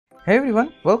Hey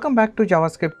everyone, welcome back to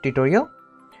JavaScript tutorial.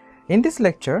 In this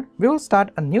lecture, we will start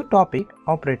a new topic,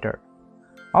 operator.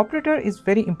 Operator is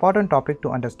very important topic to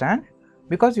understand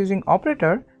because using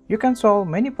operator, you can solve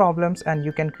many problems and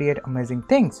you can create amazing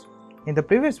things. In the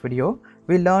previous video,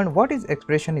 we learned what is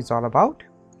expression is all about.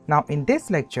 Now in this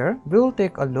lecture, we will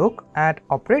take a look at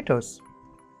operators.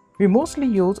 We mostly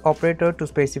use operator to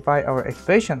specify our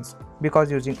expressions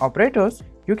because using operators,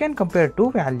 you can compare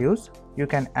two values, you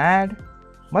can add,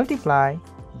 multiply,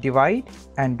 divide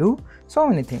and do so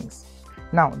many things.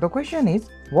 Now the question is,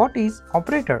 what is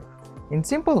operator? In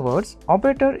simple words,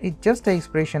 operator is just an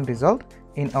expression result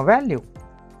in a value.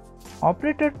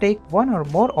 Operator take one or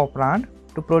more operand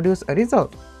to produce a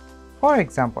result. For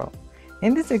example,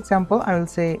 in this example I will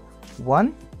say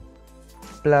 1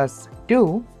 plus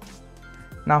 2.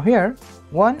 Now here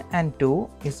 1 and 2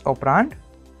 is operand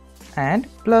and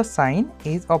plus sign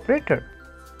is operator.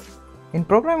 In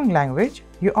programming language,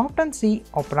 you often see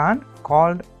operand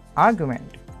called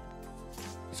argument.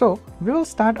 So we will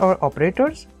start our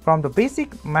operators from the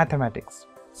basic mathematics.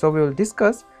 So we will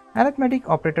discuss arithmetic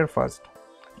operator first.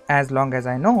 As long as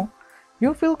I know,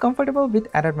 you feel comfortable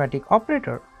with arithmetic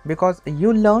operator because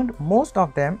you learned most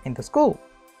of them in the school.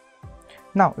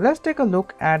 Now let's take a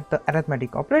look at the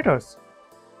arithmetic operators.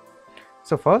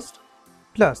 So first,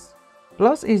 plus.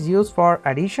 Plus is used for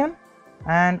addition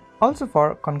and also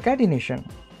for concatenation.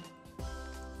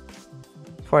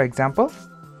 For example,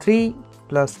 3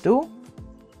 plus 2.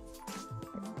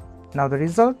 Now the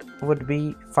result would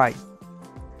be 5.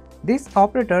 This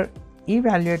operator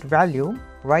evaluate value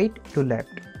right to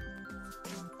left.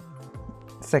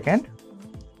 Second,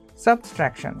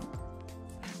 subtraction.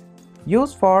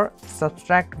 Used for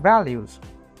subtract values.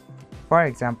 For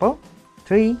example,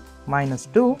 3 minus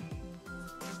 2.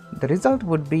 The result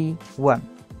would be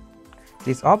 1.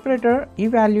 This operator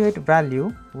evaluate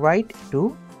value right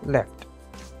to left.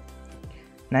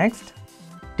 Next,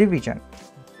 division.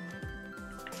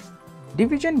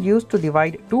 Division used to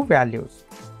divide two values.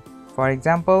 For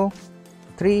example,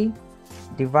 3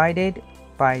 divided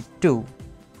by 2.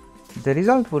 The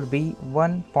result would be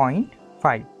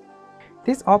 1.5.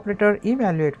 This operator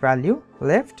evaluate value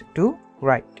left to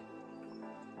right.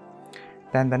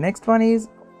 Then the next one is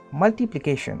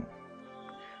multiplication.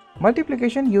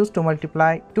 Multiplication used to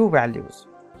multiply two values.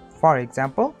 For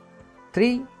example,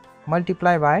 3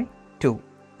 multiplied by 2.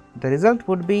 The result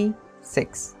would be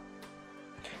 6.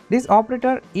 This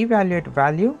operator evaluate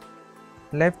value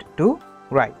left to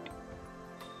right.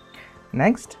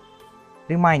 Next,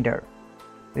 remainder.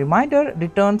 Remainder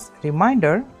returns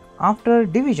remainder after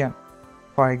division.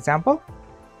 For example,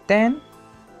 10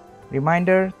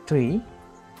 remainder 3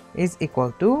 is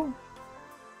equal to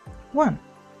 1.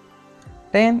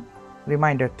 10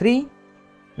 remainder 3,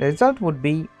 the result would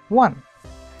be 1.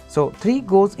 So 3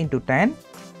 goes into 10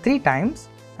 3 times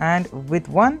and with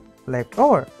 1 left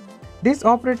over. This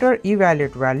operator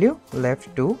evaluate value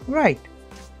left to right.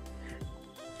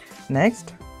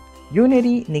 Next,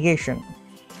 unary negation.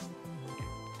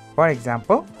 For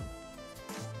example,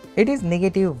 it is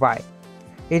negative y.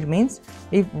 It means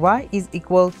if y is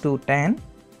equal to 10,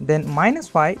 then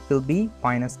minus y will be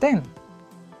minus 10.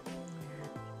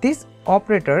 This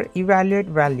operator evaluate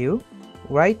value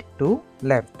right to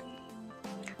left.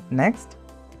 Next,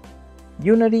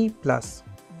 unary plus.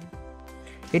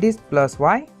 It is plus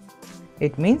y.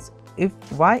 It means if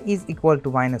y is equal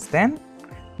to minus 10,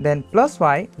 then plus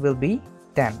y will be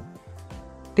 10.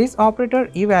 This operator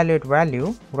evaluate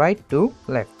value right to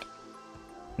left.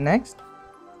 Next,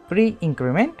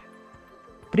 pre-increment.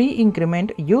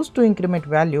 Pre-increment used to increment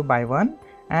value by 1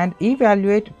 and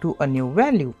evaluate to a new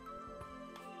value.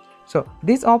 So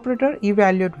this operator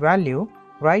evaluate value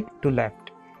right to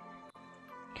left.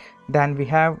 Then we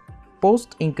have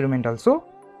post increment also.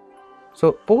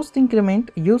 So post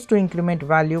increment used to increment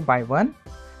value by 1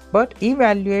 but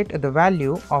evaluate the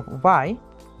value of y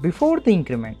before the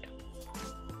increment.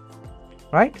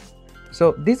 Right?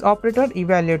 So this operator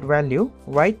evaluate value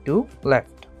right to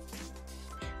left.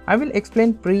 I will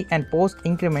explain pre and post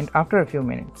increment after a few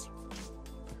minutes.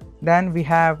 Then we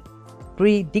have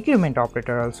pre-decrement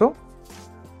operator also.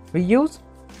 We use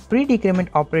pre-decrement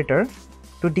operator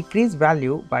to decrease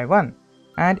value by 1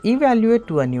 and evaluate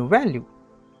to a new value.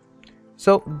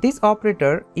 So this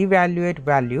operator evaluate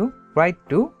value right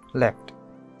to left.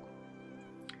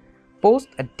 Post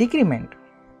decrement.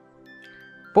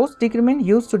 Post decrement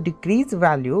used to decrease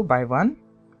value by 1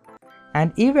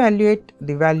 and evaluate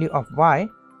the value of y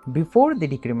before the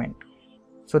decrement.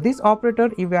 So this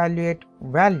operator evaluate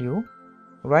value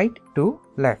right to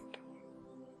left.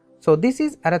 So this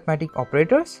is arithmetic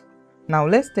operators. Now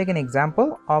let's take an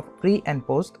example of pre and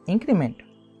post increment.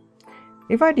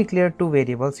 If I declare two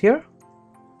variables here,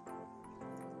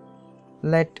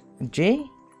 let j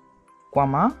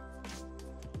comma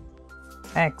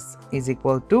x is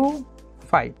equal to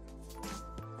 5.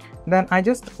 Then I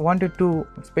just wanted to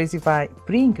specify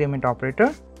pre-increment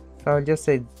operator, so I will just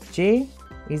say j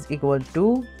is equal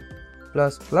to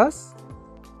plus plus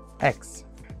x.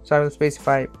 So I will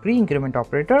specify pre-increment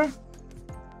operator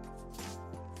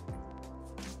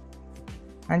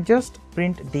and just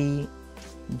print the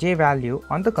j value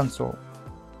on the console.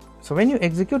 So when you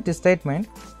execute this statement,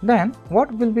 then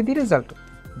what will be the result?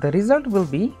 The result will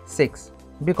be 6,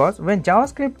 because when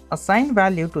JavaScript assign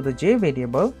value to the j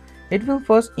variable, it will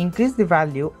first increase the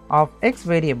value of x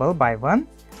variable by 1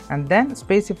 and then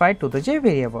specify to the j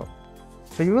variable.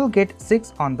 So you will get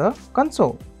 6 on the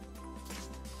console.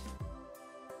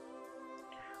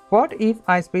 What if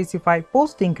I specify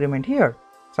post increment here?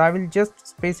 So I will just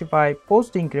specify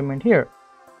post increment here.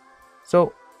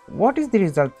 So what is the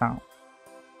result now?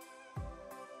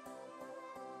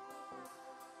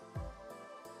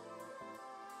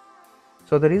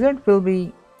 So the result will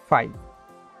be 5.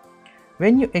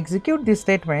 When you execute this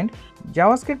statement,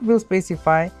 JavaScript will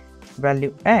specify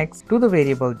value x to the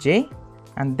variable j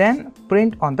and then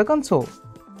print on the console.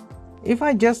 If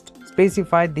I just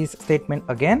specify this statement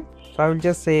again, so I will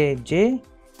just say j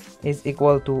is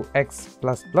equal to x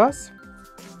plus plus,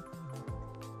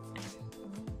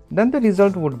 then the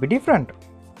result would be different.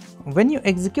 When you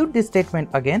execute this statement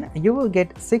again, you will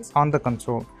get 6 on the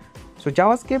console. So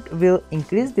JavaScript will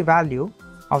increase the value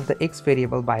of the x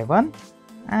variable by 1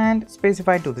 and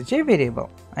specify to the j variable,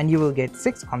 and you will get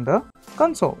 6 on the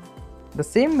console. The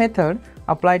same method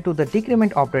applied to the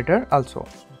decrement operator also,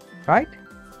 right?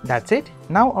 That's it.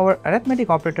 Now our arithmetic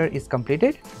operator is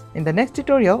completed. In the next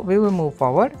tutorial, we will move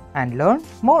forward and learn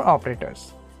more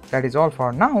operators. That is all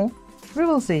for now. We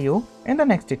will see you in the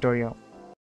next tutorial.